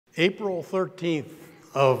April 13th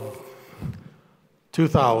of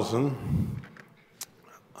 2000,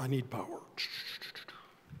 I need power.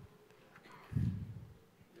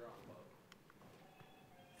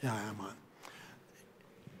 Yeah, I'm on.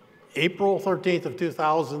 April 13th of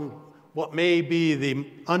 2000, what may be the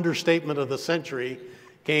understatement of the century,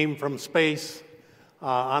 came from space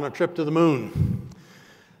on a trip to the moon.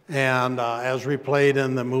 And as replayed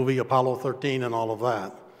in the movie Apollo 13 and all of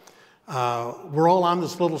that. We're all on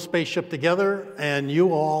this little spaceship together, and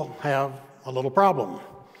you all have a little problem.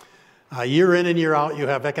 Year in and year out, you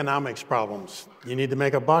have economics problems. You need to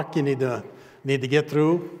make a buck, you need to get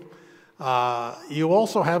through. You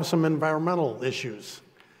also have some environmental issues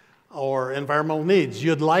or environmental needs.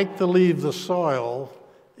 You'd like to leave the soil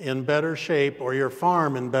in better shape or your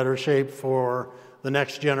farm in better shape for the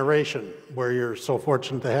next generation, where you're so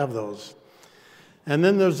fortunate to have those. And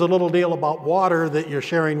then there's a little deal about water that you're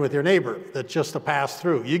sharing with your neighbor that's just a pass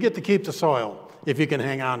through. You get to keep the soil if you can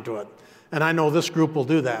hang on to it. And I know this group will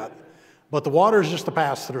do that. But the water is just a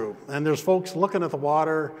pass through. And there's folks looking at the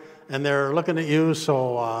water and they're looking at you,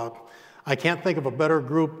 so I can't think of a better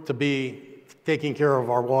group to be taking care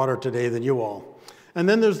of our water today than you all. And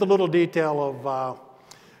then there's the little detail of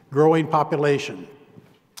growing population.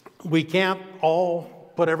 We can't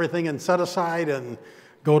all put everything in set aside and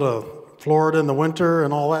go to Florida in the winter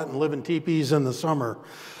and all that and live in teepees in the summer.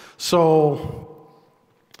 So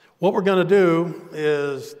what we're going to do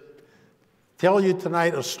is tell you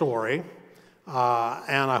tonight a story,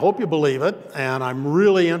 and I hope you believe it, and I'm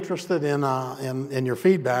really interested in your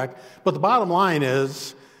feedback. But the bottom line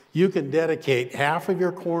is you can dedicate half of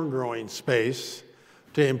your corn growing space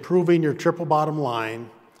to improving your triple bottom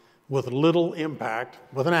line with little impact,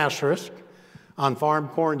 with an asterisk, on farm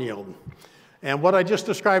corn yield. And what I just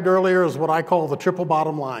described earlier is what I call the triple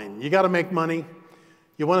bottom line. You got to make money,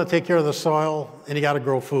 you want to take care of the soil, and you got to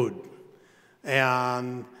grow food.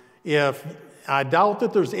 And I doubt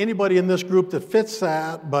that there's anybody in this group that fits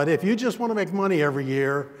that, but if you just want to make money every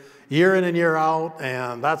year, year in and year out,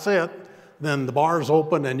 and that's it, then the bar's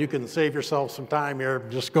open and you can save yourself some time here.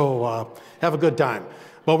 Just go have a good time.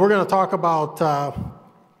 But we're going to talk about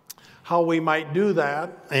how we might do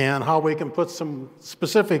that and how we can put some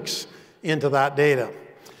specifics into that data.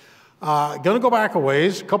 Going to go back a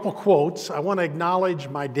ways, a couple quotes. I want to acknowledge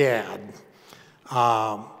my dad.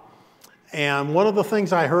 And one of the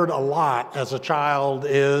things I heard a lot as a child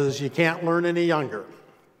is you can't learn any younger.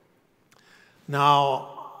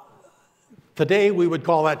 Now, today we would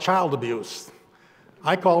call that child abuse.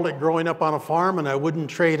 I called it growing up on a farm, and I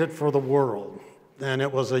wouldn't trade it for the world. And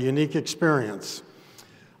it was a unique experience.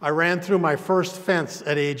 I ran through my first fence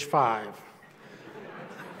at age 5.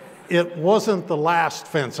 It wasn't the last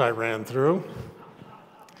fence I ran through.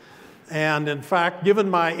 And in fact, given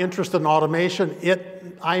my interest in automation,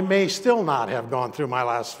 I may still not have gone through my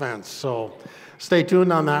last fence. So stay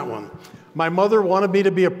tuned on that one. My mother wanted me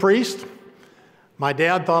to be a priest. My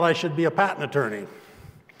dad thought I should be a patent attorney.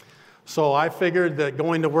 So I figured that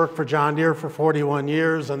going to work for John Deere for 41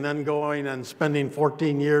 years and then going and spending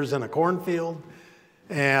 14 years in a cornfield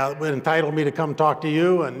would entitle me to come talk to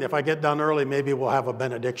you, and if I get done early, maybe we'll have a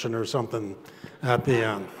benediction or something at the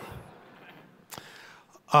end.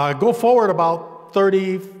 Go forward about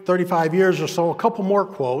 30, 35 years or so, a couple more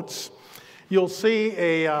quotes. You'll see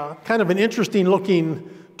a kind of an interesting looking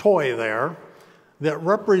toy there that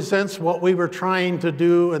represents what we were trying to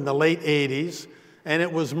do in the late 80s, and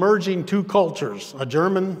it was merging two cultures, a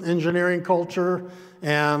German engineering culture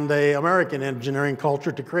and an American engineering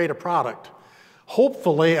culture, to create a product.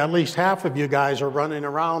 Hopefully, at least half of you guys are running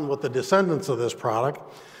around with the descendants of this product.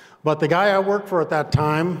 But the guy I worked for at that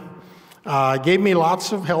time gave me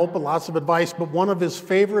lots of help and lots of advice, but one of his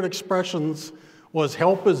favorite expressions was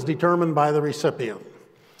help is determined by the recipient.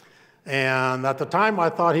 And at the time, I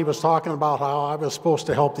thought he was talking about how I was supposed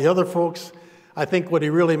to help the other folks. I think what he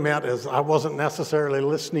really meant is I wasn't necessarily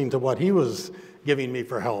listening to what he was giving me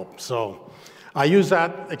for help. So I use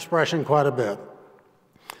that expression quite a bit.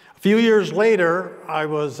 A few years later, I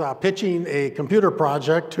was pitching a computer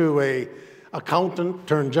project to an accountant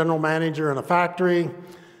turned general manager in a factory,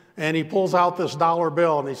 and he pulls out this dollar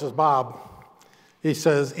bill and he says, Bob, he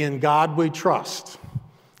says, in God we trust.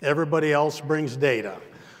 Everybody else brings data.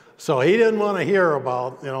 So he didn't want to hear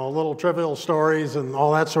about, little trivial stories and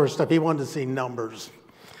all that sort of stuff. He wanted to see numbers.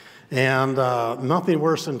 And nothing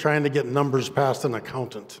worse than trying to get numbers past an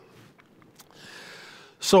accountant.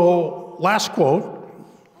 So last quote.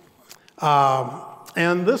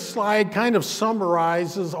 And this slide kind of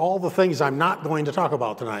summarizes all the things I'm not going to talk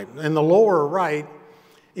about tonight. In the lower right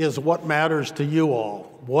is what matters to you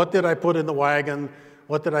all. What did I put in the wagon?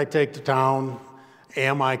 What did I take to town?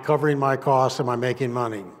 Am I covering my costs? Am I making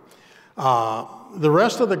money? The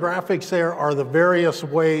rest of the graphics there are the various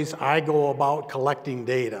ways I go about collecting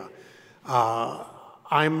data.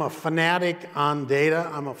 I'm a fanatic on data.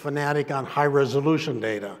 I'm a fanatic on high-resolution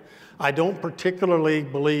data. I don't particularly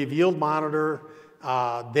believe yield monitor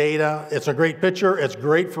data. It's a great picture. It's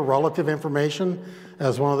great for relative information,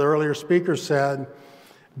 as one of the earlier speakers said.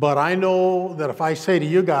 But I know that if I say to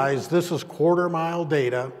you guys, this is quarter-mile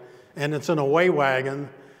data, and it's in a weigh wagon,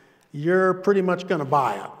 you're pretty much going to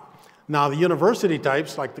buy it. Now, the university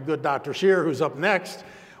types, like the good Dr. Scheer, who's up next,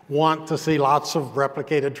 want to see lots of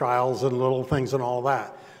replicated trials and little things and all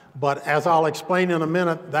that. But as I'll explain in a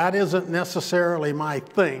minute, that isn't necessarily my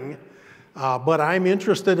thing, but I'm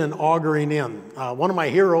interested in augering in. One of my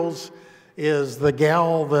heroes is the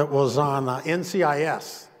gal that was on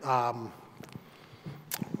NCIS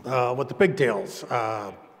with the pigtails,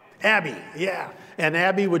 Abby, yeah. And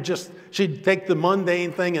Abby she'd take the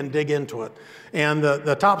mundane thing and dig into it. And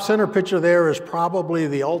the top center picture there is probably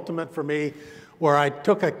the ultimate for me, where I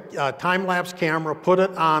took a time-lapse camera, put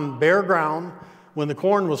it on bare ground when the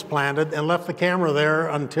corn was planted, and left the camera there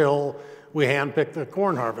until we handpicked the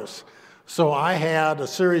corn harvest. So I had a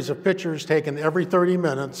series of pictures taken every 30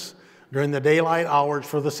 minutes during the daylight hours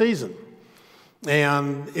for the season.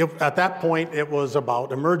 And at that point, it was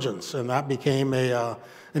about emergence, and that became an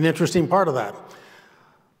interesting part of that.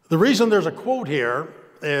 The reason there's a quote here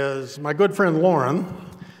is my good friend Lauren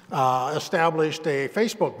established a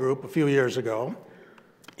Facebook group a few years ago,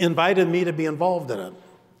 invited me to be involved in it.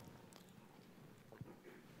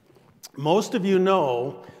 Most of you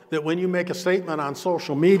know that when you make a statement on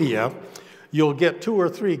social media, you'll get 2 or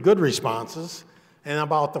 3 good responses, and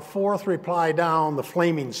about the 4th reply down, the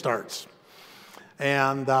flaming starts.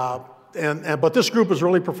 But this group is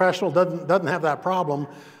really professional, doesn't have that problem.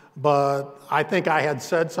 But I think I had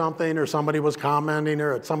said something, or somebody was commenting,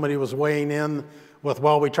 or somebody was weighing in with,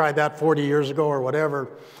 well, we tried that 40 years ago or whatever.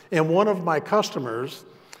 And one of my customers,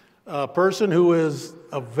 a person who is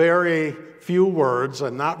of very few words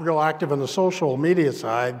and not real active on the social media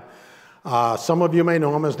side, some of you may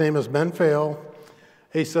know him, his name is Ben Fail.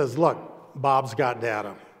 He says, look, Bob's got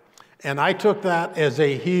data. And I took that as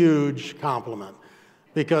a huge compliment,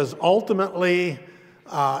 because ultimately,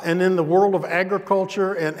 and in the world of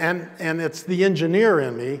agriculture, and it's the engineer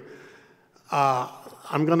in me,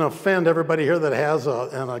 I'm going to offend everybody here that has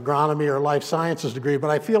an agronomy or life sciences degree, but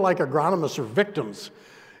I feel like agronomists are victims,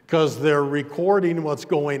 because they're recording what's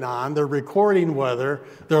going on, they're recording weather,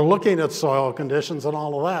 they're looking at soil conditions and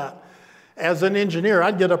all of that. As an engineer,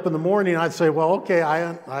 I'd get up in the morning and I'd say, well, okay,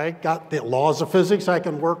 I got the laws of physics I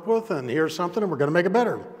can work with, and here's something, and we're going to make it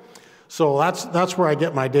better. So that's where I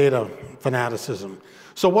get my data fanaticism.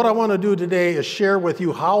 So what I want to do today is share with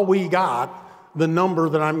you how we got the number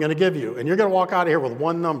that I'm going to give you. And you're going to walk out of here with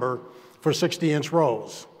one number for 60-inch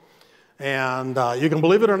rows. And you can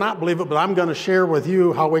believe it or not believe it, but I'm going to share with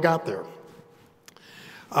you how we got there.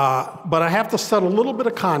 But I have to set a little bit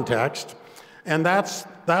of context, and that's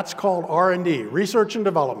called R&D, research and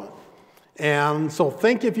development. And so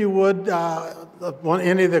think, if you would,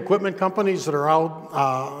 any of the equipment companies that are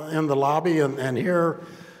out in the lobby and here,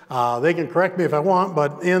 they can correct me if I want,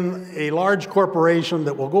 but in a large corporation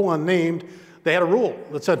that will go unnamed, they had a rule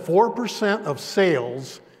that said 4% of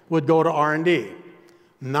sales would go to R&D.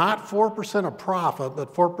 Not 4% of profit,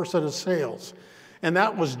 but 4% of sales. And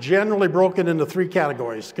that was generally broken into 3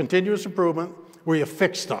 categories: continuous improvement, where you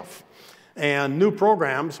fix stuff, and new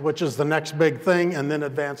programs, which is the next big thing, and then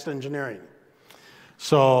advanced engineering.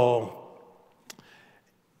 So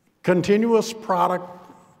continuous product,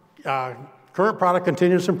 current product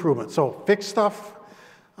continuous improvement. So fix stuff,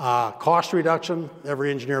 cost reduction.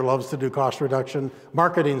 Every engineer loves to do cost reduction.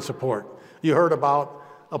 Marketing support. You heard about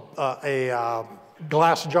a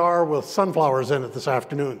glass jar with sunflowers in it this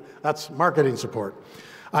afternoon. That's marketing support.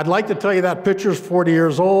 I'd like to tell you that picture's 40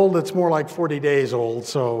 years old. It's more like 40 days old,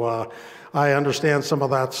 so I understand some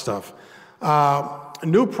of that stuff.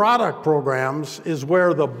 New product programs is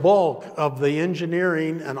where the bulk of the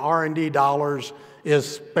engineering and R&D dollars is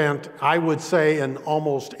spent, I would say, in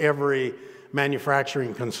almost every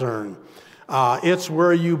manufacturing concern. It's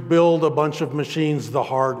where you build a bunch of machines the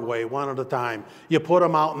hard way, one at a time. You put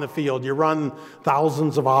them out in the field. You run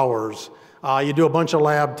thousands of hours. You do a bunch of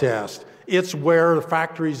lab tests. It's where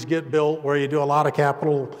factories get built, where you do a lot of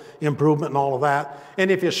capital improvement and all of that. And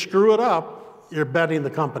if you screw it up, you're betting the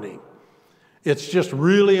company. It's just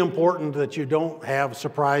really important that you don't have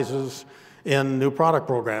surprises in new product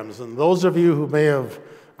programs. And those of you who may have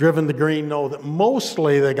driven the green know that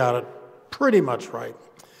mostly they got it pretty much right.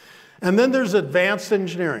 And then there's advanced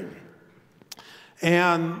engineering.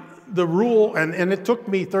 And the rule, and it took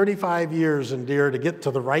me 35 years in Deere to get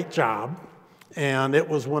to the right job, and it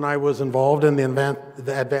was when I was involved in the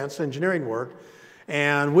advanced engineering work,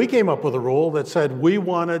 and we came up with a rule that said we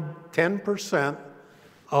wanted 10%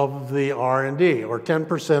 of the R&D, or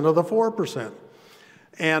 10% of the 4%.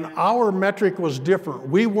 And our metric was different.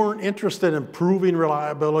 We weren't interested in proving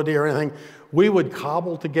reliability or anything. We would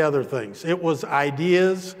cobble together things. It was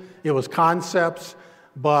ideas, it was concepts,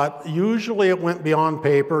 but usually it went beyond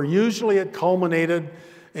paper. Usually it culminated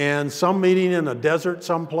in some meeting in a desert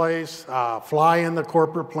someplace, fly in the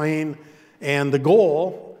corporate plane, and the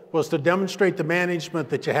goal was to demonstrate to management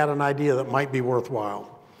that you had an idea that might be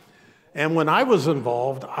worthwhile. And when I was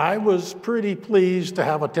involved, I was pretty pleased to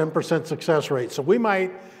have a 10% success rate. So we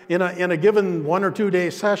might, in a given 1 or 2 day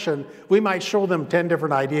session, we might show them 10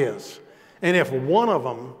 different ideas. And if one of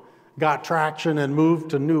them got traction and moved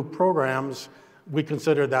to new programs, we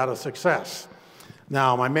considered that a success.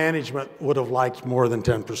 Now, my management would have liked more than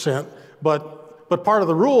 10%, but part of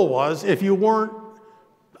the rule was if you weren't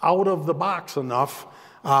out of the box enough,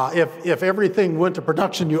 if everything went to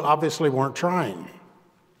production, you obviously weren't trying.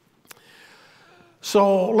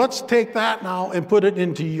 So let's take that now and put it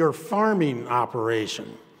into your farming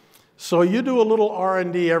operation. So you do a little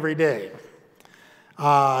R&D every day.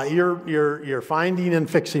 You're finding and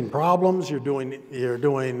fixing problems. You're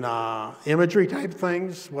doing imagery type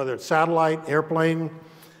things, whether it's satellite, airplane,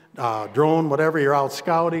 drone, whatever. You're out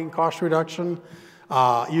scouting, cost reduction.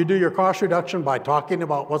 You do your cost reduction by talking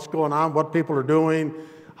about what's going on, what people are doing,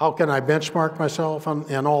 how can I benchmark myself,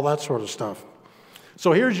 and all that sort of stuff.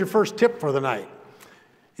 So here's your first tip for the night.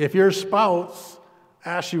 If your spouse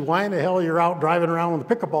asks you why in the hell you're out driving around with a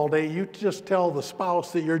pickup all day, you just tell the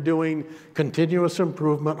spouse that you're doing continuous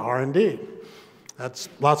improvement R&D. That's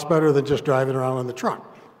lots better than just driving around in the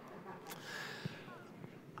truck.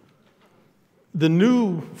 The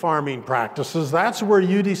new farming practices, that's where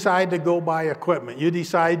you decide to go buy equipment. You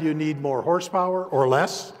decide you need more horsepower or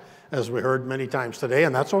less, as we heard many times today,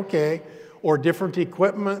 and that's okay, or different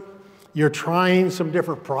equipment. You're trying some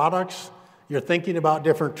different products. You're thinking about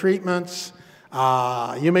different treatments.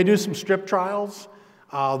 You may do some strip trials.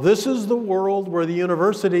 This is the world where the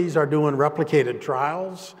universities are doing replicated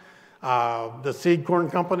trials. The seed corn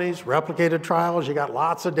companies, replicated trials. You got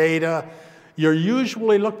lots of data. You're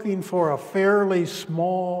usually looking for a fairly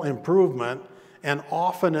small improvement, and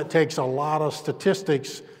often it takes a lot of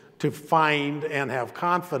statistics to find and have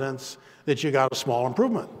confidence that you got a small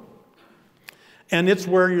improvement. And it's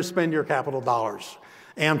where you spend your capital dollars.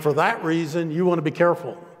 And for that reason, you want to be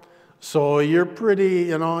careful. So you're pretty,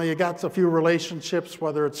 you got a few relationships,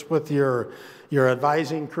 whether it's with your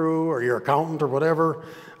advising crew or your accountant or whatever,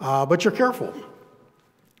 but you're careful.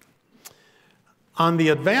 On the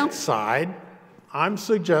advanced side, I'm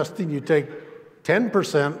suggesting you take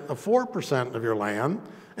 10% of 4% of your land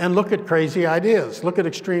and look at crazy ideas, look at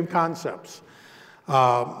extreme concepts.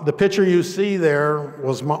 The picture you see there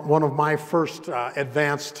was one of my first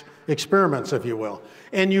advanced experiments, if you will.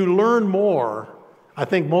 And you learn more, I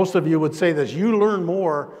think most of you would say this, you learn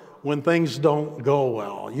more when things don't go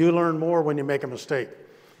well. You learn more when you make a mistake.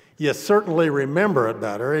 You certainly remember it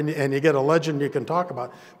better, and you get a legend you can talk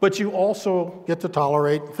about, but you also get to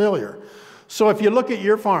tolerate failure. So if you look at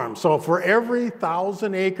your farm, so for every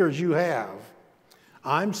 1,000 acres you have,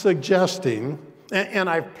 I'm suggesting, and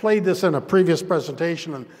I've played this in a previous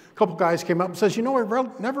presentation, and a couple guys came up and says, I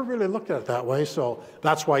never really looked at it that way, so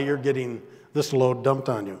that's why you're getting this load dumped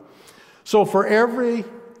on you. So for every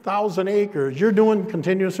 1,000 acres, you're doing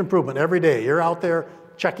continuous improvement every day. You're out there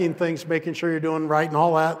checking things, making sure you're doing right and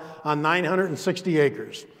all that on 960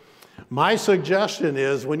 acres. My suggestion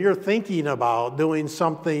is when you're thinking about doing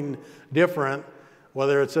something different,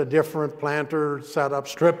 whether it's a different planter setup,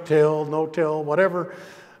 strip till, no-till, whatever,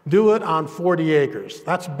 do it on 40 acres.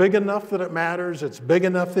 That's big enough that it matters. It's big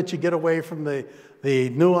enough that you get away from the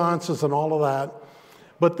nuances and all of that.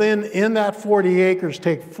 But then in that 40 acres,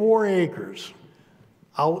 take 4 acres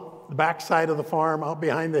out the backside of the farm, out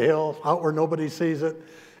behind the hill, out where nobody sees it,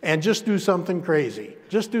 and just do something crazy.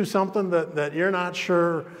 Just do something that you're not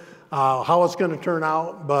sure how it's going to turn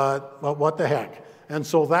out, but what the heck. And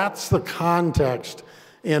so that's the context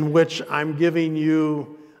in which I'm giving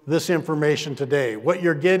you this information today. What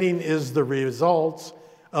you're getting is the results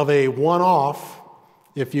of a one-off,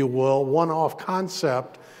 if you will, one-off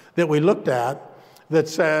concept that we looked at that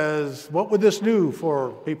says, what would this do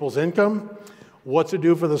for people's income? What's it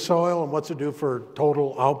do for the soil? And what's it do for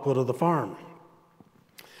total output of the farm?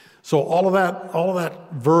 So all of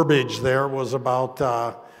that verbiage there was about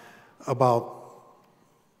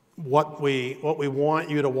what we want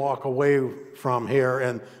you to walk away from here.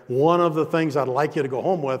 And one of the things I'd like you to go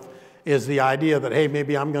home with is the idea that, hey,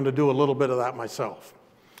 maybe I'm going to do a little bit of that myself.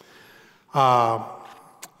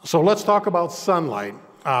 So let's talk about sunlight.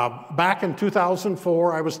 Back in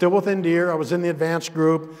 2004, I was still with Deere. I was in the advanced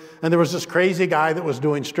group, and there was this crazy guy that was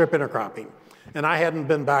doing strip intercropping. And I hadn't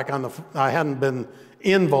been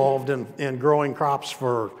involved in growing crops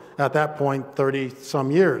for, at that point, 30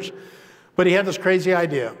 some years. But he had this crazy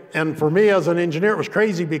idea. And for me as an engineer, it was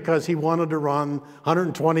crazy because he wanted to run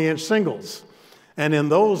 120-inch singles. And in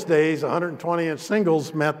those days, 120-inch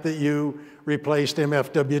singles meant that you replaced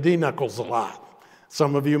MFWD knuckles a lot.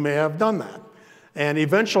 Some of you may have done that. And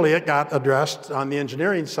eventually it got addressed on the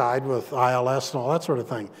engineering side with ILS and all that sort of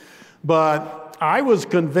thing. But I was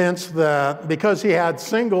convinced that because he had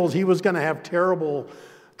singles, he was going to have terrible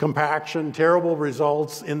compaction, terrible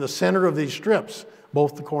results in the center of these strips,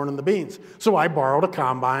 both the corn and the beans. So I borrowed a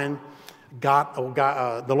combine, got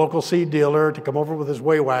the local seed dealer to come over with his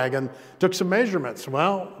weigh wagon, took some measurements.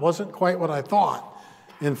 Well, wasn't quite what I thought.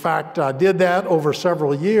 In fact, I did that over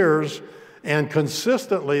several years, and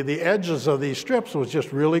consistently the edges of these strips was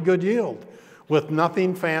just really good yield, with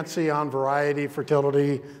nothing fancy on variety,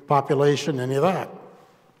 fertility, population, any of that.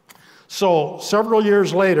 So several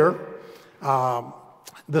years later,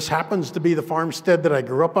 this happens to be the farmstead that I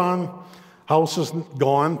grew up on. House is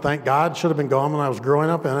gone, thank God. Should have been gone when I was growing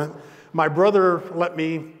up in it. My brother let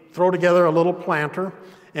me throw together a little planter,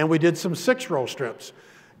 and we did some 6-row strips.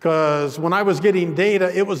 Because when I was getting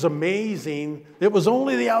data, it was amazing. It was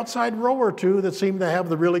only the outside row or two that seemed to have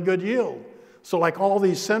the really good yield. So like all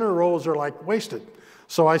these center rows are like wasted.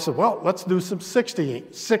 So I said, well, let's do some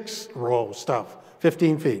 6-row stuff,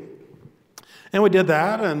 15 feet. And we did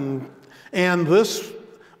that, and this,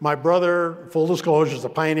 my brother, full disclosure, is a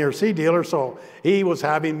Pioneer seed dealer, so he was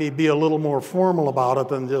having me be a little more formal about it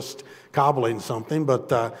than just cobbling something. But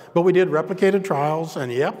we did replicated trials,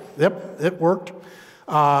 and yep, it worked.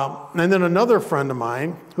 And then another friend of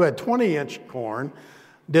mine who had 20-inch corn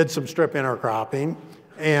did some strip intercropping,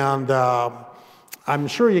 and I'm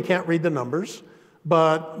sure you can't read the numbers,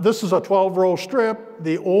 but this is a 12-row strip.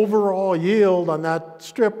 The overall yield on that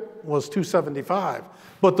strip was 275,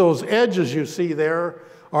 but those edges you see there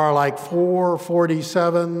are like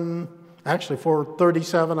 447, actually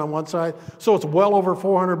 437 on one side, so it's well over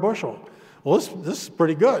 400 bushel. Well, this is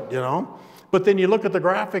pretty good, you know. But then you look at the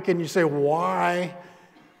graphic and you say, why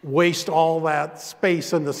waste all that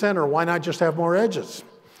space in the center? Why not just have more edges?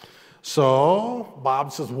 So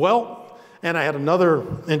Bob says, well, and I had another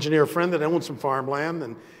engineer friend that owned some farmland,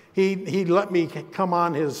 and he let me come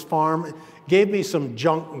on his farm, gave me some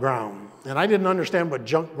junk ground. And I didn't understand what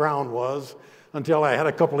junk ground was until I had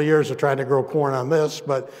a couple of years of trying to grow corn on this.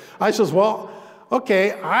 But I says, well,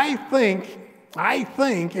 okay, I think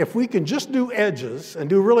if we can just do edges and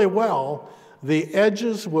do really well, the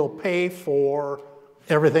edges will pay for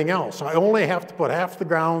everything else. I only have to put half the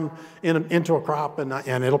ground into a crop,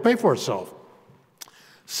 and it'll pay for itself.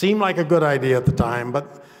 Seemed like a good idea at the time,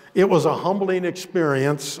 but it was a humbling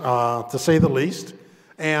experience, to say the least,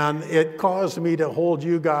 and it caused me to hold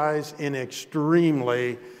you guys in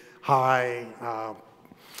extremely high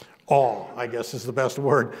awe, I guess is the best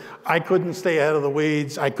word. I couldn't stay ahead of the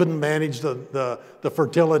weeds. I couldn't manage the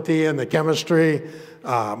fertility and the chemistry.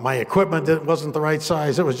 My equipment wasn't the right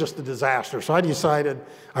size. It was just a disaster. So I decided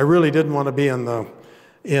I really didn't want to be in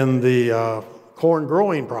the corn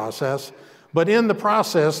growing process. But in the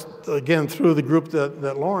process, again, through the group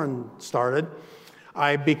that Lauren started,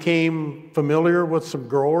 I became familiar with some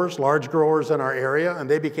growers, large growers in our area, and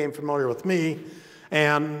they became familiar with me.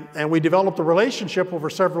 And we developed a relationship over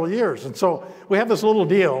several years. And so we have this little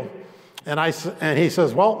deal, and he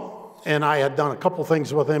says, well, and I had done a couple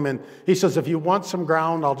things with him, and he says, if you want some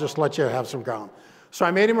ground, I'll just let you have some ground. So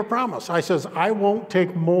I made him a promise. I says, I won't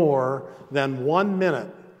take more than 1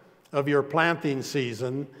 minute of your planting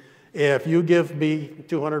season if you give me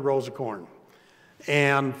 200 rows of corn.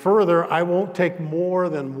 And further, I won't take more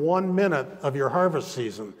than 1 minute of your harvest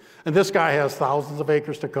season. And this guy has thousands of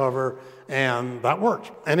acres to cover, and that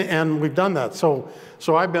worked. And we've done that. So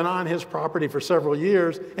I've been on his property for several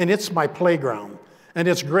years, and it's my playground. And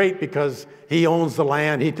it's great because he owns the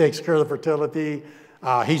land, he takes care of the fertility.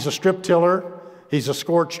 He's a strip tiller, he's a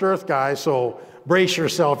scorched earth guy, so brace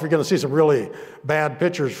yourself. You're gonna see some really bad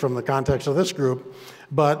pictures from the context of this group.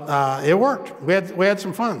 But it worked. We had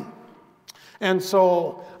some fun. And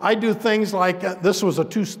so I do things like, this was a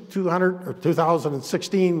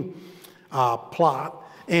 2016 plot.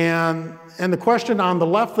 And the question on the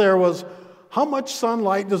left there was, how much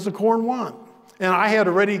sunlight does the corn want? And I had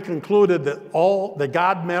already concluded that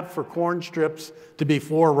God meant for corn strips to be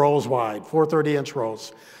 4 rows wide, 4 30-inch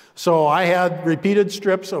rows. So I had repeated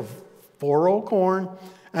strips of 4-row corn.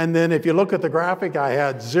 And then if you look at the graphic, I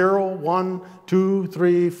had 0, 1, 2,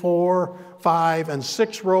 3, 4, 5, and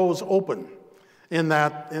 6 rows open in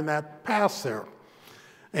that pass there.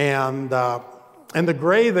 And the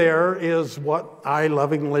gray there is what I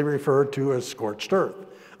lovingly refer to as scorched earth.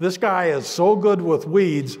 This guy is so good with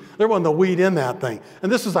weeds, there wasn't a weed in that thing.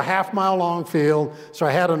 And this is a half-mile long field, so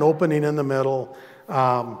I had an opening in the middle.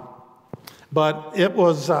 But it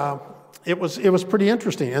was pretty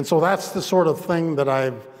interesting. And so that's the sort of thing that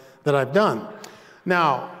I've done.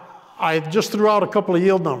 Now, I just threw out a couple of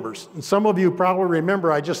yield numbers. And some of you probably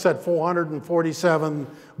remember I just said 447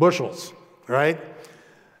 bushels, right?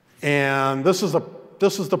 And this is the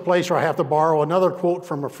place where I have to borrow another quote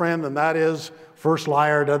from a friend, and that is, first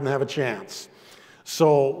liar doesn't have a chance.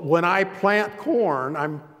 So when I plant corn,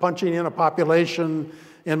 I'm punching in a population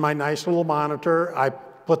in my nice little monitor. I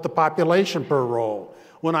put the population per row.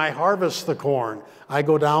 When I harvest the corn, I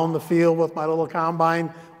go down the field with my little combine,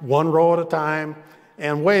 1 row at a time,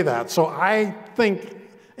 and weigh that. So I think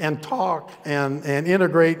and talk and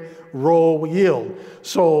integrate row yield.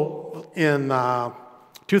 So in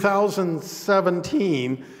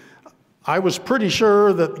 2017, I was pretty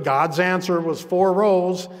sure that God's answer was 4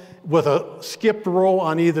 rows with a skipped row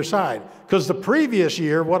on either side. Because the previous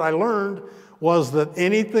year, what I learned was that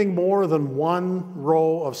anything more than 1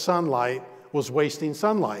 row of sunlight was wasting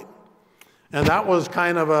sunlight. And that was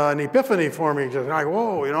kind of an epiphany for me. Just like,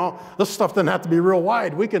 whoa, you know, this stuff doesn't have to be real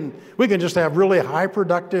wide. We can just have really high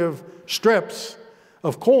productive strips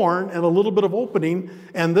of corn and a little bit of opening.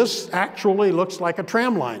 And this actually looks like a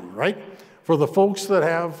tram line, right? For the folks that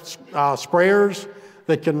have sprayers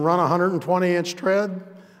that can run 120-inch tread,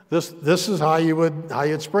 this is how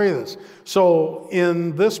you'd spray this. So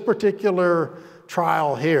in this particular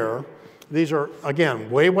trial here, these are, again,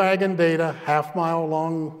 weigh wagon data, half-mile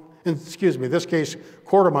long, excuse me, in this case,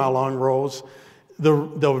 quarter-mile long rows. The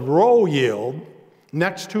row yield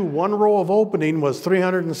next to 1 row of opening was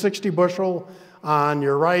 360 bushel on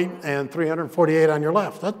your right and 348 on your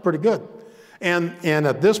left. That's pretty good. And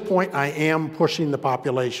at this point, I am pushing the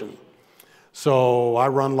population. So I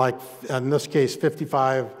run like, in this case,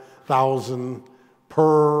 55,000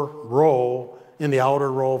 per row in the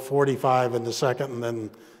outer row, 45 in the second, and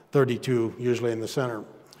then 32 usually in the center,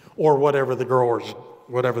 or whatever the grower's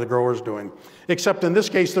doing. Except in this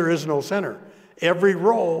case, there is no center. Every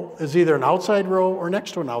row is either an outside row or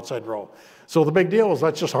next to an outside row. So the big deal is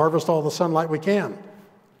let's just harvest all the sunlight we can.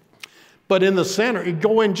 But in the center, you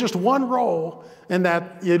go in just 1 row, and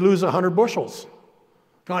that you lose 100 bushels.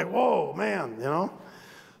 You're like, whoa, man, you know?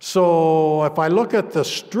 So if I look at the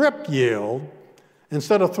strip yield,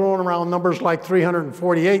 instead of throwing around numbers like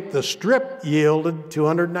 348, the strip yielded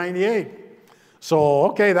 298. So,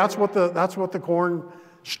 okay, that's what the corn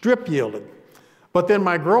strip yielded. But then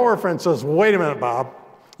my grower friend says, wait a minute, Bob,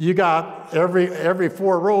 you got every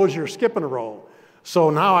 4 rows, you're skipping a row. So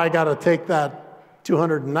now I got to take that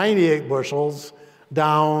 298 bushels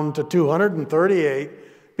down to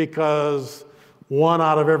 238 because 1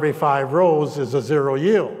 out of every 5 rows is a 0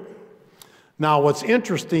 yield. Now what's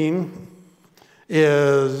interesting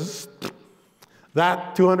is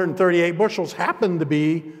that 238 bushels happened to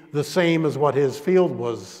be the same as what his field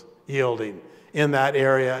was yielding in that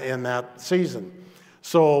area in that season.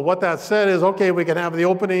 So what that said is, okay, we can have the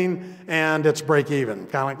opening and it's break even.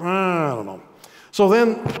 Kind of like, I don't know. So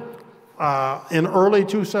then in early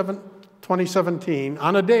 2017,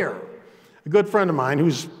 on a dare, a good friend of mine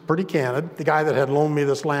who's pretty candid, the guy that had loaned me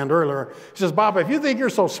this land earlier, he says, Bob, if you think you're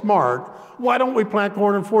so smart, why don't we plant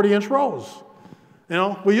corn in 40-inch rows? You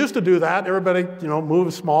know, we used to do that. Everybody, you know,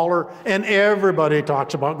 moves smaller, and everybody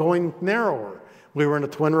talks about going narrower. We were in a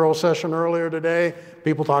twin row session earlier today.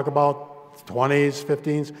 People talk about 20s,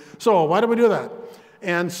 15s. So why do we do that?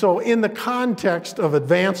 And so in the context of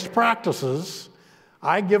advanced practices,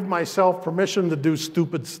 I give myself permission to do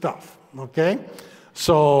stupid stuff, okay?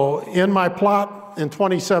 So in my plot in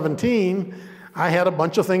 2017, I had a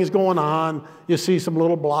bunch of things going on. You see some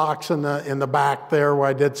little blocks in the back there where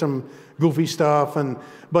I did some goofy stuff.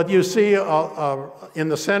 But you see in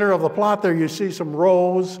the center of the plot there, you see some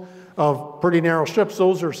rows of pretty narrow strips.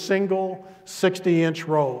 Those are single 60-inch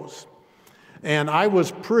rows. And I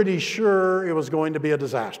was pretty sure it was going to be a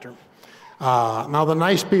disaster. Now the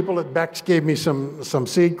nice people at Beck's gave me some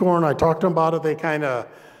seed corn. I talked to them about it. They kind of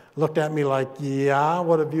looked at me like, yeah,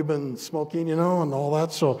 what have you been smoking, you know, and all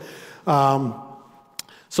that. So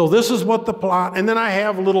this is what the plot, and then I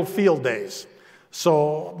have little field days.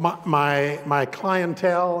 So my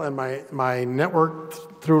clientele and my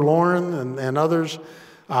network through Lauren and others,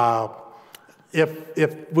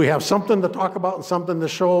 if we have something to talk about and something to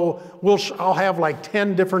show, I'll have like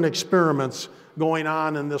 10 different experiments going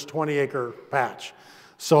on in this 20-acre patch.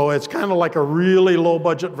 So it's kind of like a really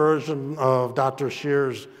low-budget version of Dr.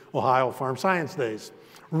 Scheer's Ohio Farm Science Days.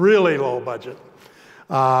 Really low budget.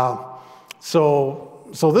 So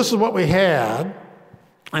this is what we had,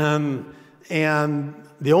 and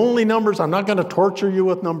the only numbers, I'm not going to torture you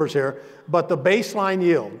with numbers here, but the baseline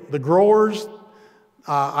yield, the growers,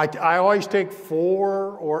 I always take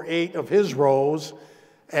 4 or 8 of his rows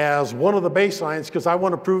as one of the baselines because I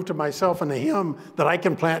want to prove to myself and to him that I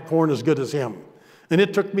can plant corn as good as him. And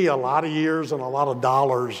it took me a lot of years and a lot of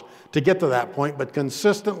dollars to get to that point, but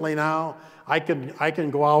consistently now I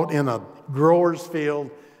can go out in a grower's field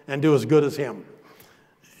and do as good as him.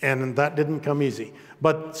 And that didn't come easy.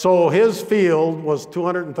 But so his field was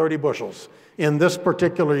 230 bushels. In this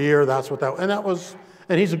particular year, that's what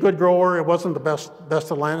and he's a good grower. It wasn't the best of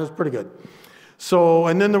the land, it was pretty good. So,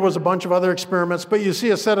 and then there was a bunch of other experiments, but you see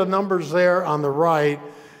a set of numbers there on the right,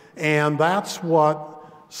 and that's what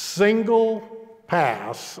single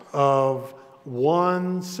pass of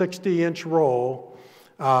one 60-inch row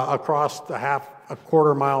across a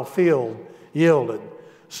quarter-mile field yielded.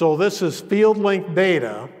 So this is field length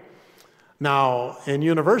data. Now, in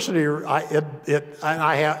university,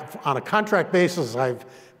 I have, on a contract basis, I've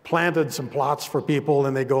planted some plots for people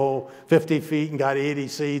and they go 50 feet and got 80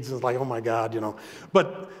 seeds. It's like, oh my God, you know.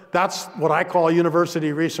 But that's what I call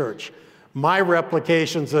university research. My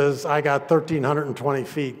replications is I got 1,320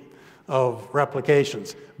 feet of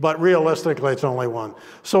replications, but realistically it's only one.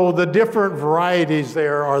 So the different varieties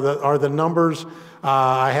there are the numbers.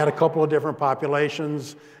 I had a couple of different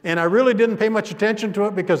populations, and I really didn't pay much attention to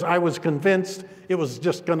it because I was convinced it was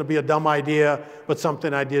just going to be a dumb idea, but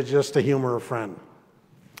something I did just to humor a friend.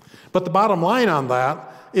 But the bottom line on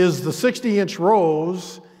that is the 60-inch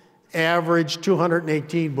rows averaged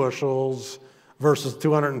 218 bushels versus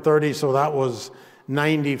 230, so that was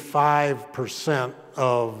 95%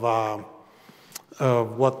 of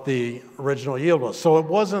what the original yield was. So it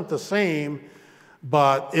wasn't the same,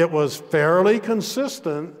 but it was fairly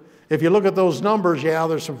consistent. If you look at those numbers, yeah,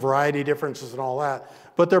 there's some variety differences and all that,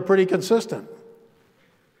 but they're pretty consistent.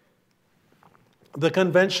 The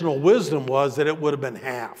conventional wisdom was that it would have been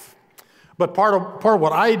half. But part of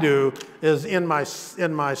what I do is in my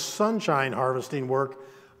sunshine harvesting work,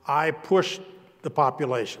 I push the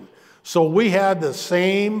population. So we had the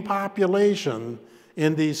same population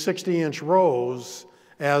in these 60-inch rows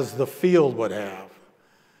as the field would have.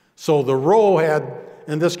 So the row had,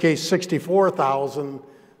 in this case, 64,000,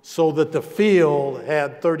 so that the field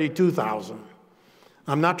had 32,000.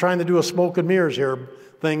 I'm not trying to do a smoke and mirrors here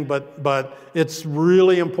thing, but it's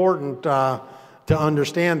really important to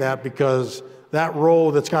understand that, because that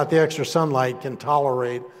row that's got the extra sunlight can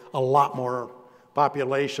tolerate a lot more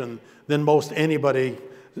population than most anybody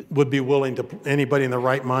would be willing to, anybody in the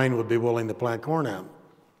right mind would be willing to plant corn at.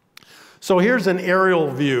 So here's an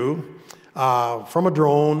aerial view from a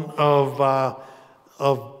drone of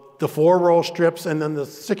the 4-row strips and then the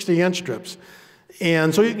 60-inch strips.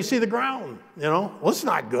 And so you can see the ground, you know. Well, it's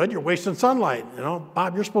not good, you're wasting sunlight, you know.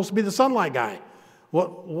 Bob, you're supposed to be the sunlight guy.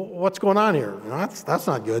 What's going on here? You know, that's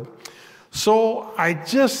not good. So I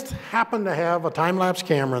just happened to have a time-lapse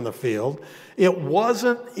camera in the field. It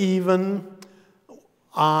wasn't even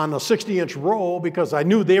on a 60-inch roll because I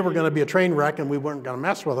knew they were going to be a train wreck and we weren't going to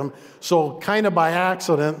mess with them. So kind of by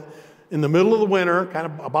accident, in the middle of the winter, kind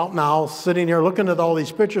of about now, sitting here looking at all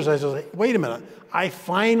these pictures, I said, wait a minute, I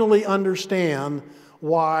finally understand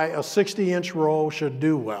why a 60-inch row should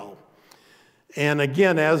do well. And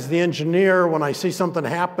again, as the engineer, when I see something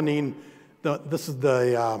happening, this is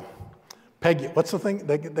the Peggy, what's the thing,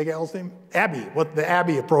 the gal's name? Abby, what the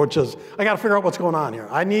Abby approach is. I got to figure out what's going on here.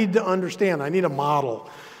 I need to understand, I need a model.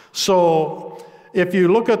 So if you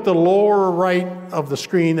look at the lower right of the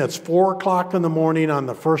screen, it's 4 o'clock in the morning on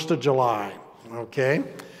the 1st of July, okay?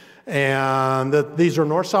 And these are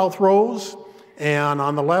north-south rows, and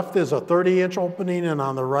on the left is a 30-inch opening, and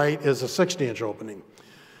on the right is a 60-inch opening.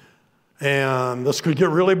 And this could get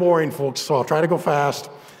really boring, folks, so I'll try to go fast.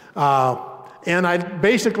 And I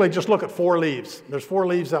basically just look at 4 leaves. There's 4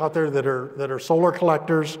 leaves out there that are solar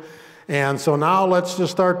collectors. And so now let's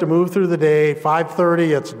just start to move through the day.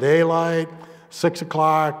 5:30, it's daylight. 6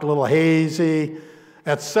 o'clock, a little hazy.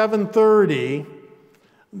 At 7:30,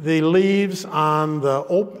 the leaves on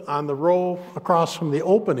the row across from the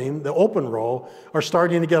opening, the open row, are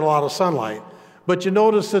starting to get a lot of sunlight. But you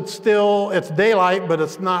notice it's daylight, but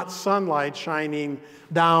it's not sunlight shining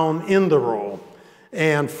down in the row.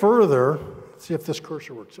 And further, let's see if this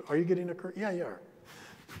cursor works. Are you getting a cursor? Yeah, you are.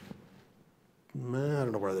 I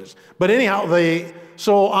don't know where it is. But anyhow,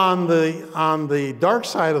 so on the dark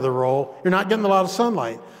side of the row, you're not getting a lot of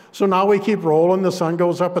sunlight. So now we keep rolling. The sun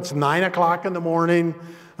goes up. It's 9 o'clock in the morning.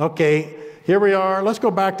 Okay, here we are. Let's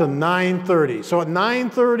go back to 9:30. So at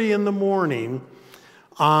 9:30 in the morning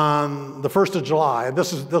on the 1st of July,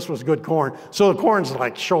 this was good corn. So the corn's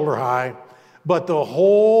like shoulder high, but the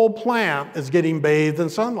whole plant is getting bathed in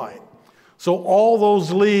sunlight. So all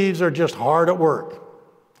those leaves are just hard at work.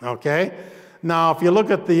 Okay? Now, if you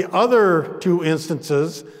look at the other two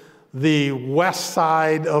instances, the west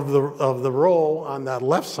side of the row on that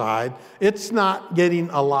left side, it's not getting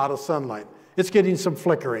a lot of sunlight. It's getting some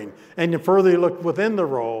flickering. And the further you look within the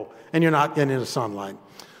row, and you're not getting the sunlight.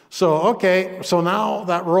 So, okay, so now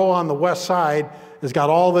that row on the west side has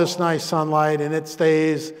got all this nice sunlight, and it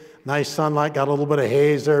stays nice sunlight, got a little bit of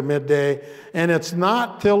haze there midday, and it's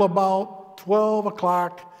not till about 12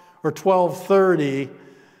 o'clock or 12:30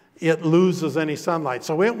 it loses any sunlight.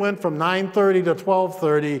 So it went from 9:30 to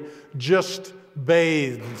 12:30 just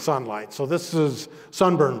bathed in sunlight. So this is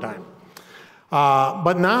sunburn time.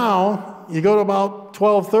 But now you go to about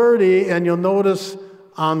 12:30 and you'll notice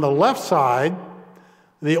on the left side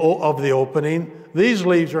of the opening, these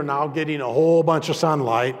leaves are now getting a whole bunch of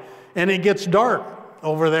sunlight, and it gets dark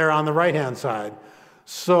over there on the right-hand side.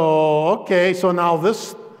 So, okay, so now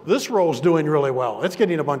this row is doing really well. It's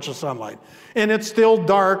getting a bunch of sunlight. And it's still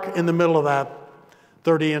dark in the middle of that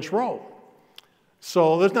 30-inch row.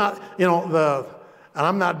 So there's not, and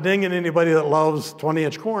I'm not dinging anybody that loves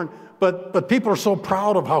 20-inch corn, but people are so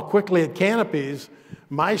proud of how quickly it canopies.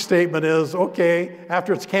 My statement is, okay,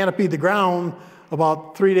 after it's canopied the ground,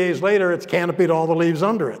 about 3 days later, it's canopied all the leaves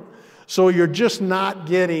under it. So you're just not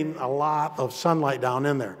getting a lot of sunlight down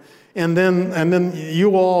in there. And then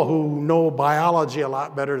you all who know biology a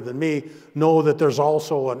lot better than me know that there's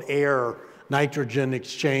also an air-nitrogen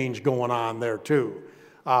exchange going on there too.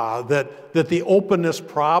 That the openness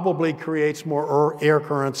probably creates more air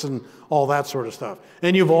currents and all that sort of stuff.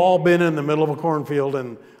 And you've all been in the middle of a cornfield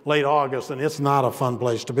in late August, and it's not a fun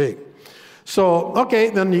place to be. So, okay,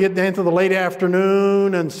 then you get down to the late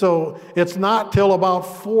afternoon, and so it's not till about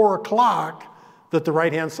 4 o'clock that the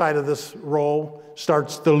right-hand side of this row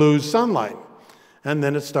starts to lose sunlight. And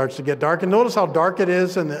then it starts to get dark. And notice how dark it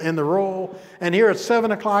is in the row. And here at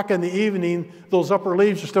 7 o'clock in the evening, those upper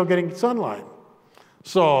leaves are still getting sunlight.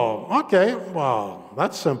 So, okay, well,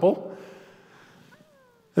 that's simple.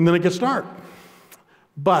 And then it gets dark.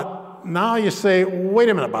 But now you say, wait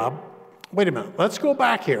a minute, Bob. Wait a minute. Let's go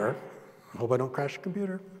back here. I hope I don't crash the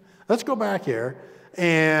computer. Let's go back here.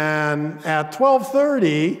 And at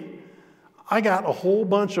 12:30, I got a whole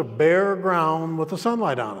bunch of bare ground with the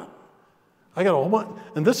sunlight on it. I got a whole bunch,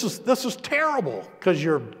 and this is terrible because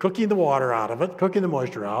you're cooking the water out of it, cooking the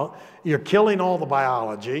moisture out. You're killing all the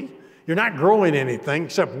biology. You're not growing anything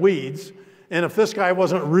except weeds. And if this guy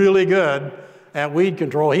wasn't really good at weed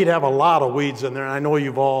control, he'd have a lot of weeds in there. And I know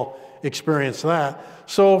you've all experienced that.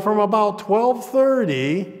 So from about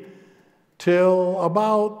 12:30 till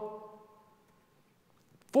about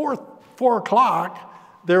 4 o'clock,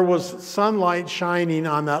 there was sunlight shining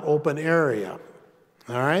on that open area.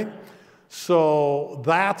 All right? So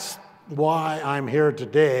that's why I'm here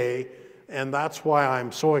today, and that's why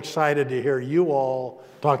I'm so excited to hear you all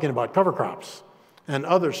talking about cover crops and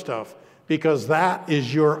other stuff, because that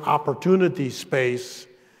is your opportunity space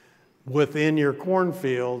within your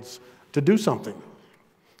cornfields to do something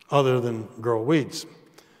other than grow weeds.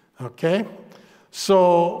 Okay?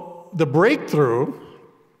 So the breakthrough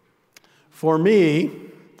for me,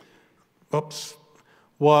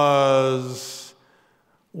 was,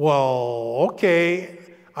 well, okay,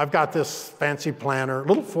 I've got this fancy planter,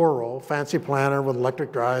 little 4-row, fancy planter with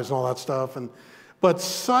electric drives and all that stuff. But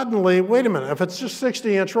suddenly, wait a minute, if it's just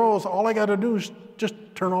 60-inch rows, all I got to do is just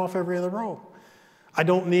turn off every other row. I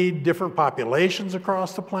don't need different populations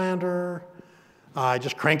across the planter. I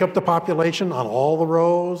just crank up the population on all the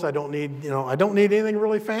rows. I don't need anything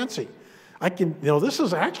really fancy. This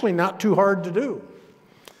is actually not too hard to do.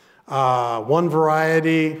 One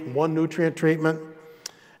variety, one nutrient treatment,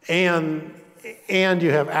 and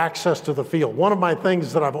you have access to the field. One of my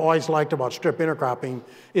things that I've always liked about strip intercropping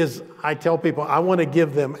is I tell people I want to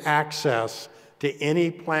give them access to any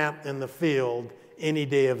plant in the field any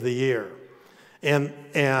day of the year. And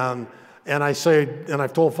I say, and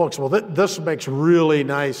I've told folks, well, this makes really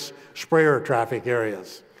nice sprayer traffic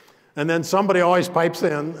areas. And then somebody always pipes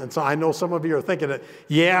in, and so I know some of you are thinking that,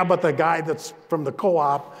 yeah, but the guy that's from the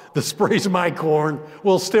co-op that sprays my corn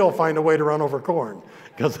will still find a way to run over corn,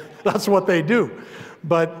 because that's what they do.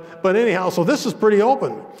 But anyhow, so this is pretty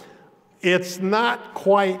open. It's not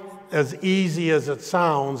quite as easy as it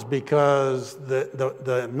sounds, because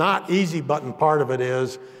the not easy button part of it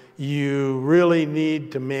is you really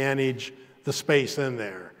need to manage the space in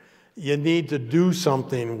there. You need to do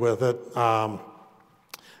something with it.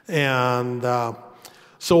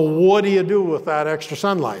 So what do you do with that extra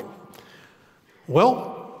sunlight?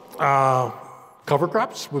 Well, cover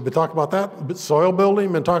crops, we've been talking about that. Soil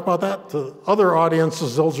building, been talking about that. To other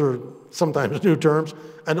audiences, those are sometimes new terms.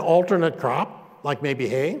 An alternate crop, like maybe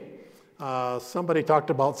hay. Somebody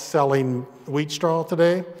talked about selling wheat straw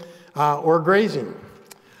today, or grazing.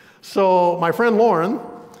 So my friend Lauren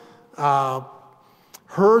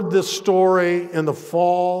heard this story in the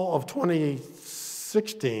fall of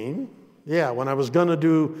 2016, when I was going to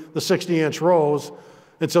do the 60-inch rows.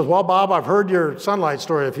 It says, well, Bob, I've heard your sunlight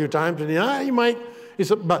story a few times, and you might. He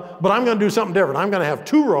said, but I'm going to do something different. I'm going to have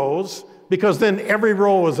 2 rows, because then every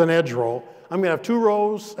row is an edge row. I'm going to have 2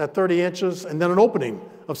 rows at 30 inches and then an opening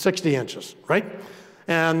of 60 inches, right?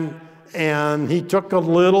 And he took a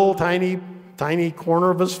little tiny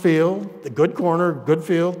corner of his field, a good corner, good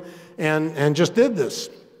field, and just did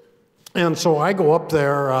this. And so I go up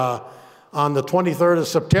there on the 23rd of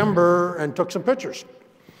September and took some pictures.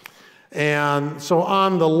 And so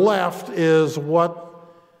on the left is what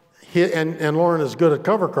and Lauren is good at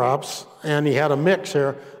cover crops, and he had a mix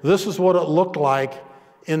here. This is what it looked like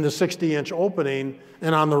in the 60-inch opening,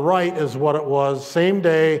 and on the right is what it was same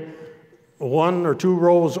day, 1 or 2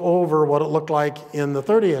 rows over what it looked like in the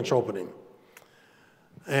 30-inch opening.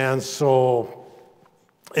 And so,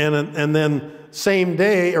 and then same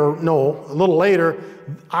day, or no, a little later,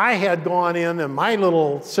 I had gone in my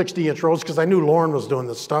little 60-inch rows, because I knew Lauren was doing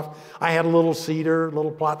this stuff. I had a little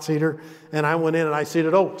plot seeder, and I went in and I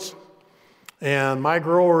seeded oats. And my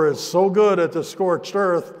grower is so good at the scorched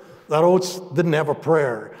earth that oats didn't have a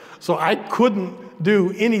prayer. So I couldn't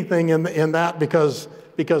do anything in that because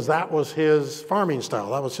that was his farming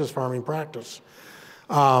style. That was his farming practice.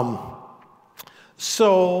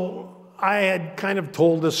 So I had kind of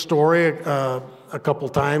told this story a couple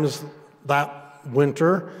times that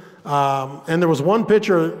winter. And there was one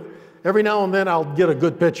picture, every now and then I'll get a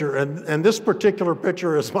good picture. And this particular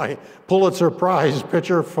picture is my Pulitzer Prize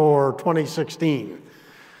picture for 2017.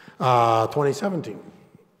 Fall of 2017.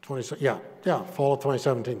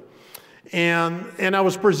 And I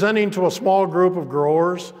was presenting to a small group of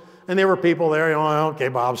growers, and there were people there, okay,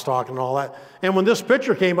 Bob's talking and all that. And when this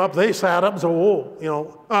picture came up, they sat up and said,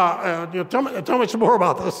 tell me some more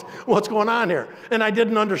about this. What's going on here? And I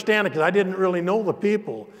didn't understand it, because I didn't really know the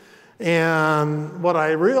people. And what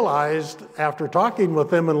I realized after talking with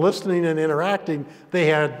them and listening and interacting, they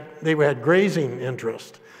had grazing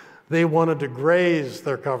interest. They wanted to graze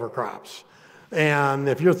their cover crops. And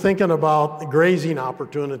if you're thinking about grazing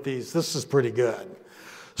opportunities, this is pretty good.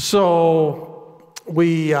 So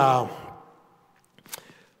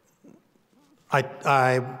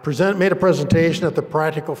I made a presentation at the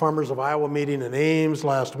Practical Farmers of Iowa meeting in Ames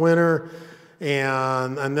last winter,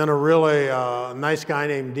 and then a really nice guy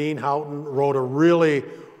named Dean Houghton wrote a really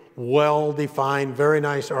well-defined, very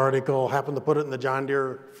nice article, happened to put it in the John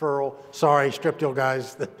Deere Furrow. Sorry, Strip Till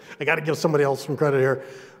guys, I got to give somebody else some credit here.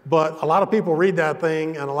 But a lot of people read that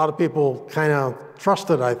thing, and a lot of people kind of trust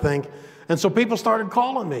it, I think. And so people started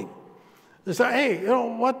calling me. They said, hey,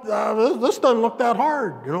 this doesn't look that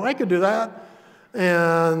hard. I could do that.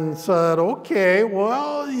 And said, okay,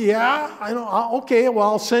 well, yeah, I know. Okay, well,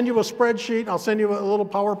 I'll send you a spreadsheet. I'll send you a little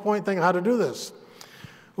PowerPoint thing how to do this.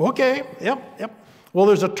 Okay, yep. Well,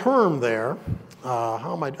 there's a term there.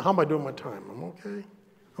 How am I doing my time? I'm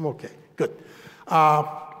okay. Good.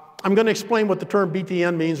 I'm going to explain what the term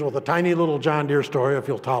BTN means with a tiny little John Deere story, if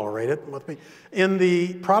you'll tolerate it with me. In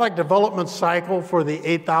the product development cycle for the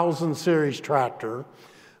 8000 series tractor,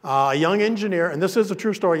 a young engineer, and this is a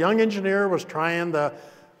true story, a young engineer was trying to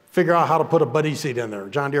figure out how to put a buddy seat in there.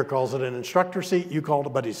 John Deere calls it an instructor seat, you call it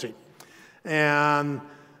a buddy seat. And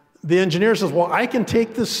the engineer says, well, I can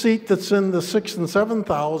take this seat that's in the 6,000s and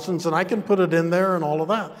 7,000s and I can put it in there and all of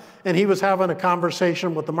that. And he was having a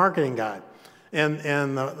conversation with the marketing guy.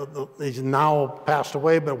 And he's now passed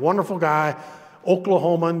away, but wonderful guy,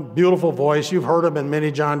 Oklahoman, beautiful voice. You've heard him in many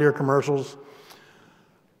John Deere commercials.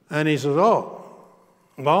 And he says, well,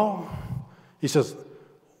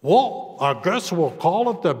 I guess we'll call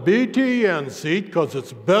it the BTN seat because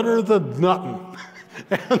it's better than nothing.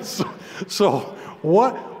 And so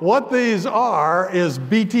what these are is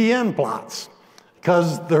BTN plots,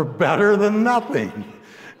 because they're better than nothing.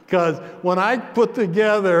 Because when I put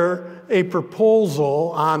together a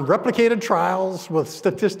proposal on replicated trials with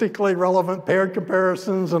statistically relevant paired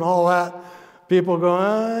comparisons and all that, people go,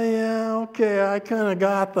 oh, yeah, okay, I kind of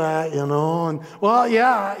got that, you know. And well,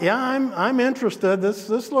 yeah, I'm interested.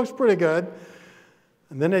 This looks pretty good.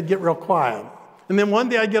 And then they'd get real quiet. And then one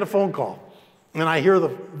day I'd get a phone call, and I hear the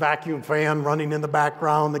vacuum fan running in the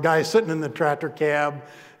background. The guy's sitting in the tractor cab,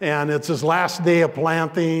 and it's his last day of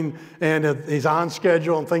planting, and he's on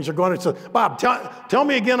schedule, and things are going. He says, Bob, tell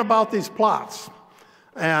me again about these plots.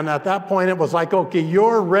 And at that point, it was like, okay,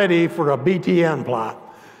 you're ready for a BTN plot.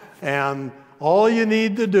 And all you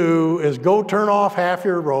need to do is go turn off half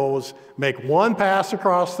your rows, make one pass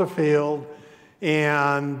across the field,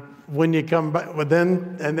 and when you come back,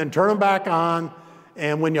 then turn them back on.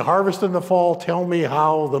 And when you harvest in the fall, tell me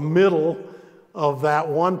how the middle of that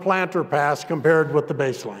one planter pass compared with the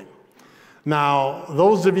baseline. Now,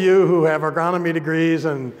 those of you who have agronomy degrees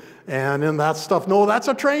and in that stuff, no, that's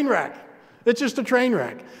a train wreck. It's just a train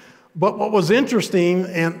wreck. But what was interesting,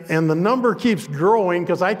 and the number keeps growing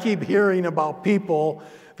because I keep hearing about people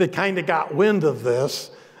that kind of got wind of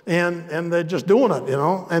this, and they're just doing it, you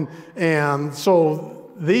know. And so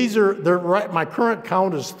they're right. My current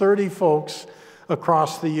count is 30 folks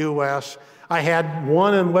across the U.S. I had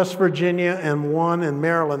one in West Virginia and one in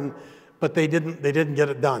Maryland, but they didn't get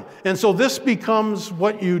it done. And so this becomes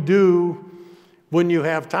what you do when you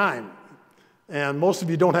have time. And most of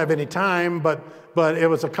you don't have any time, but it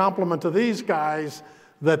was a compliment to these guys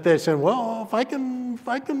that they said, well, if I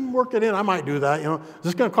can work it in, I might do that. You know, is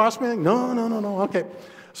this going to cost me anything? No. Okay.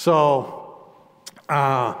 So,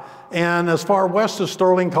 and as far west as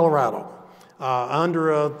Sterling, Colorado,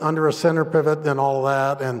 under a center pivot and all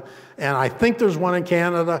of that, and I think there's one in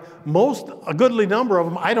Canada. A goodly number of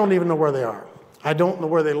them, I don't even know where they are. I don't know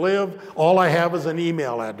where they live. All I have is an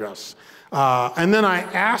email address. And then I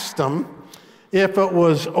asked them if it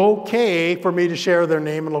was okay for me to share their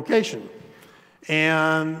name and location.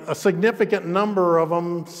 And a significant number of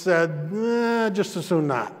them said, just as soon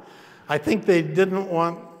not. I think they didn't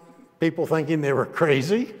want people thinking they were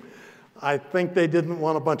crazy. I think they didn't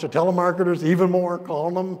want a bunch of telemarketers, even more,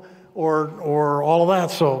 calling them, or all of that.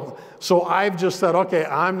 So I've just said, okay,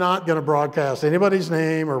 I'm not going to broadcast anybody's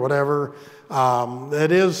name or whatever.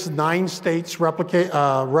 It is 9 states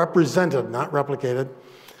represented, not replicated.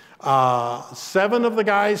 7 of the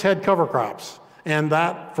guys had cover crops, and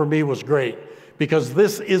that for me was great because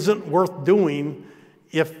this isn't worth doing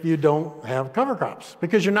if you don't have cover crops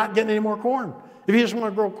because you're not getting any more corn. If you just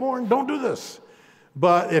want to grow corn, don't do this.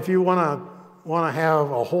 But if you want to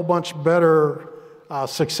have a whole bunch better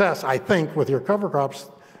success, I think, with your cover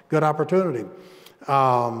crops, good opportunity.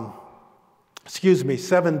 7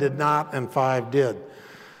 did not and 5 did.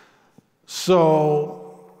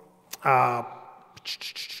 So,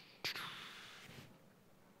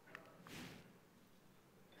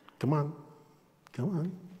 come on.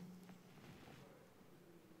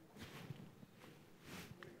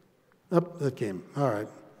 Up that came. All right.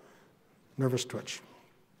 Nervous twitch.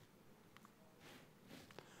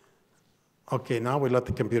 Okay, now we let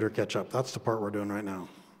the computer catch up. That's the part we're doing right now.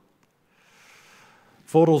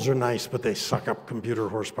 Photos are nice, but they suck up computer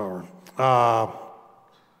horsepower. I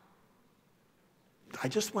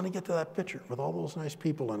just want to get to that picture with all those nice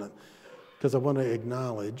people in it because I want to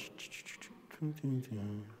acknowledge.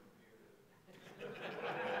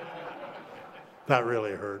 That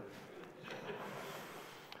really hurt.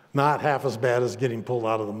 Not half as bad as getting pulled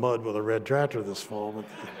out of the mud with a red tractor this fall, but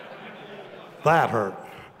that hurt.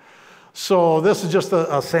 So this is just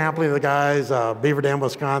a sampling of the guys, Beaver Dam,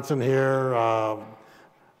 Wisconsin here,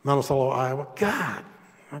 Monticello, Iowa. God,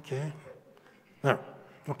 okay. There,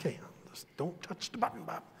 okay, just don't touch the button,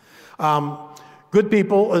 Bob. Good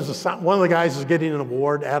people, one of the guys is getting an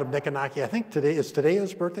award, Adam Nikanaki. I think today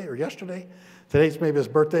his birthday or yesterday? Today's maybe his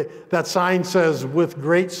birthday. That sign says, with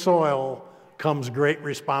great soil comes great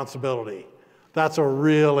responsibility. That's a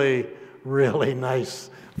really, really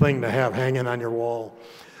nice thing to have hanging on your wall.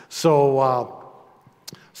 So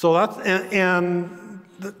that's, and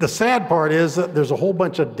the sad part is that there's a whole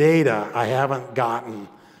bunch of data I haven't gotten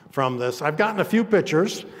from this. I've gotten a few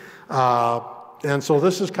pictures, and so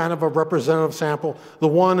this is kind of a representative sample. The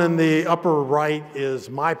one in the upper right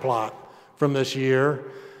is my plot from this year.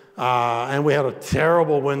 And we had a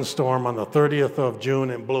terrible windstorm on the 30th of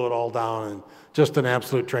June and blew it all down, and just an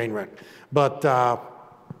absolute train wreck. But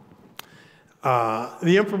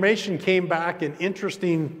the information came back in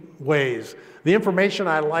interesting ways. The information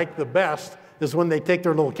I like the best is when they take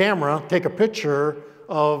their little camera, take a picture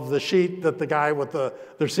of the sheet that the guy with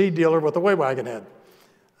their seed dealer with the weigh wagon had.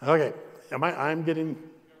 Okay, I'm getting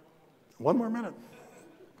one more minute.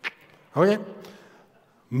 Okay,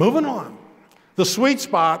 moving on. The sweet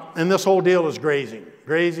spot in this whole deal is grazing.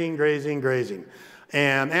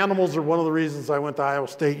 And animals are one of the reasons I went to Iowa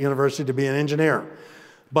State University to be an engineer.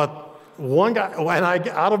 But one guy,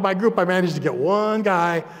 out of my group, I managed to get one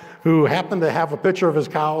guy who happened to have a picture of his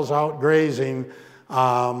cows out grazing.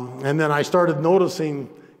 And then I started noticing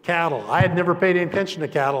cattle. I had never paid any attention to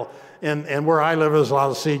cattle. And where I live, there's a lot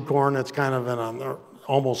of seed corn. It's kind of in an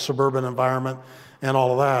almost suburban environment and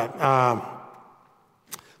all of that.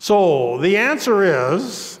 So the answer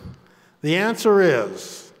is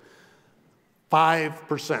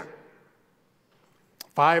 5%.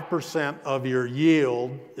 5% of your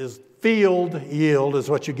yield is field yield is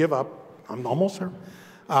what you give up. I'm almost there.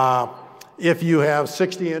 If you have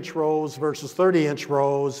 60-inch rows versus 30-inch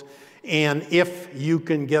rows, and if you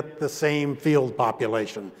can get the same field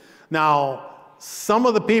population. Now, some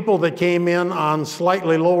of the people that came in on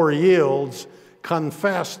slightly lower yields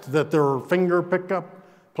confessed that their finger pickup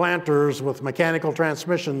planters with mechanical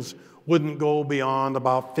transmissions wouldn't go beyond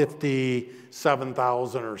about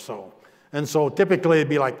 57,000 or so. And so typically it'd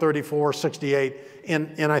be like 34, 68,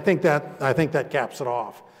 and I think that caps it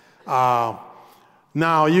off.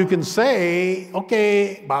 Now you can say,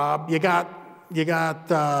 okay, Bob, you got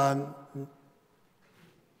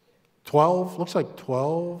 12, looks like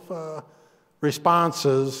 12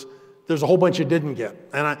 responses. There's a whole bunch you didn't get.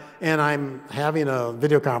 And I'm having a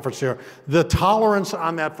video conference here. The tolerance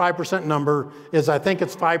on that 5% number is, I think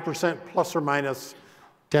it's 5% plus or minus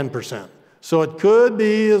 10%. So it could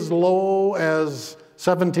be as low as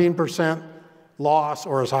 17% loss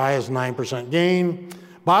or as high as 9% gain.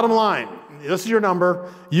 Bottom line, this is your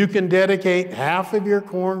number. You can dedicate half of your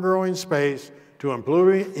corn growing space to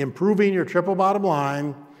improving your triple bottom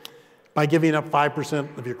line by giving up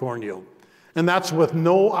 5% of your corn yield. And that's with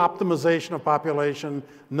no optimization of population,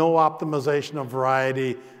 no optimization of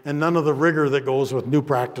variety, and none of the rigor that goes with new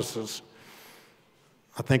practices.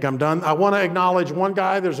 I think I'm done. I want to acknowledge one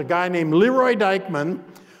guy. There's a guy named Leroy Dykeman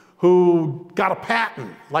who got a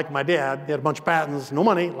patent, like my dad. He had a bunch of patents, no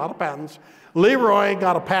money, a lot of patents. Leroy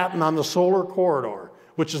got a patent on the solar corridor,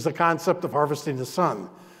 which is the concept of harvesting the sun.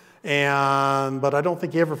 But I don't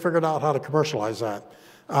think he ever figured out how to commercialize that.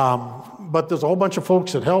 But there's a whole bunch of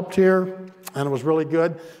folks that helped here, and it was really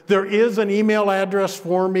good. There is an email address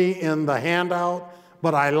for me in the handout,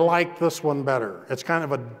 but I like this one better. It's kind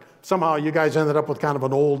of somehow you guys ended up with kind of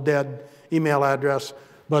an old dead email address,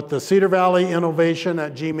 but the Cedar Valley Innovation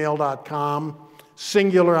at gmail.com,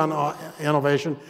 singular on innovation.